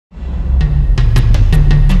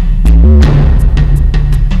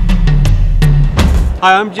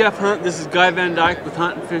Hi, I'm Jeff Hunt. This is Guy Van Dyke with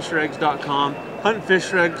HuntandFisherEggs.com.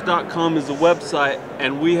 HuntandFisherEggs.com is a website,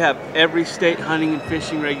 and we have every state hunting and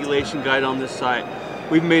fishing regulation guide on this site.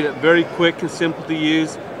 We've made it very quick and simple to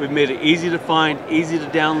use. We've made it easy to find, easy to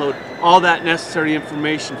download, all that necessary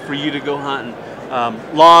information for you to go hunting.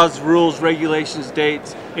 Laws, rules, regulations,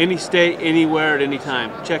 dates, any state, anywhere, at any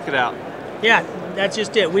time. Check it out. Yeah, that's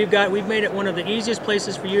just it. We've made it one of the easiest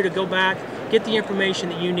places for you to go back, get the information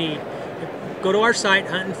that you need. Go to our site,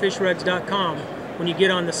 HuntandFisherEggs.com. When you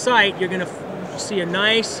get on the site, you're going to see a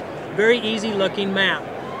nice, very easy looking map.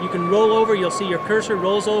 You can roll over, you'll see your cursor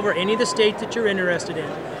rolls over any of the states that you're interested in.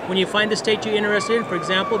 When you find the state you're interested in, for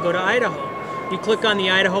example, go to Idaho. You click on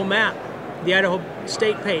the Idaho map, the Idaho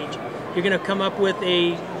state page. You're going to come up with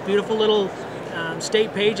a beautiful little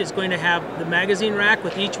state page. It's going to have the magazine rack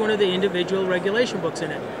with each one of the individual regulation books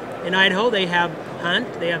in it. In Idaho, they have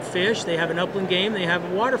hunt, they have fish, they have an upland game, they have a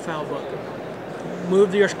waterfowl book.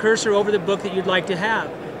 Move your cursor over the book that you'd like to have.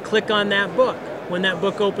 Click on that book. When that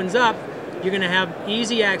book opens up, you're going to have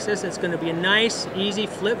easy access. It's going to be a nice, easy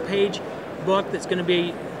flip page book that's going to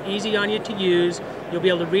be easy on you to use. You'll be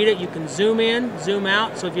able to read it. You can zoom in, zoom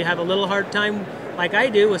out. So if you have a little hard time, like I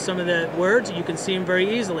do with some of the words, you can see them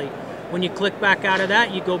very easily. When you click back out of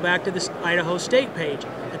that, you go back to the Idaho state page.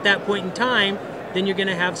 At that point in time, then you're going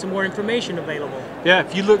to have some more information available. Yeah,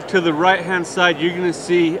 if you look to the right hand side, you're going to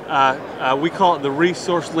see, we call it the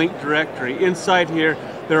resource link directory. Inside here,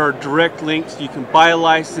 there are direct links. You can buy a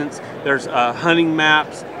license, there's hunting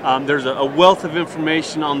maps, there's a wealth of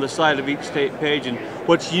information on the side of each state page. And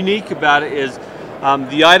what's unique about it is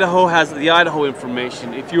the Idaho has the Idaho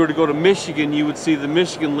information. If you were to go to Michigan, you would see the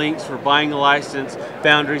Michigan links for buying a license,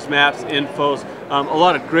 boundaries, maps, infos. A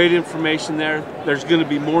lot of great information there. There's going to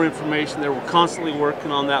be more information there. We're constantly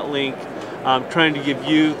working on that link, trying to give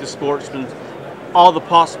you, the sportsmen, all the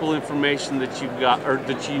possible information that you've got or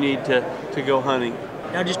that you need to go hunting.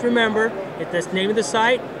 Now just remember, that's the name of the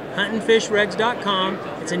site, HuntandFisherEggs.com.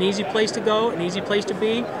 It's an easy place to go, an easy place to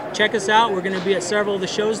be. Check us out. We're going to be at several of the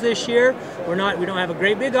shows this year. We don't have a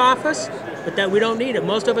great big office, but that we don't need it.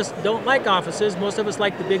 Most of us don't like offices. Most of us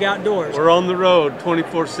like the big outdoors. We're on the road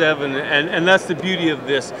 24/7, and that's the beauty of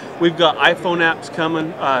this. We've got iPhone apps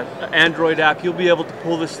coming, Android app. You'll be able to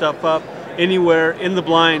pull this stuff up anywhere, in the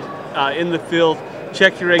blind, in the field.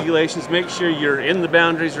 Check your regulations, make sure you're in the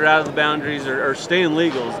boundaries or out of the boundaries, or staying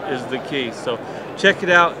legal is the key. So check it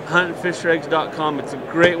out, HuntandFisherEggs.com. It's a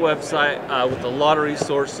great website with a lot of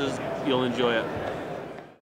resources. You'll enjoy it.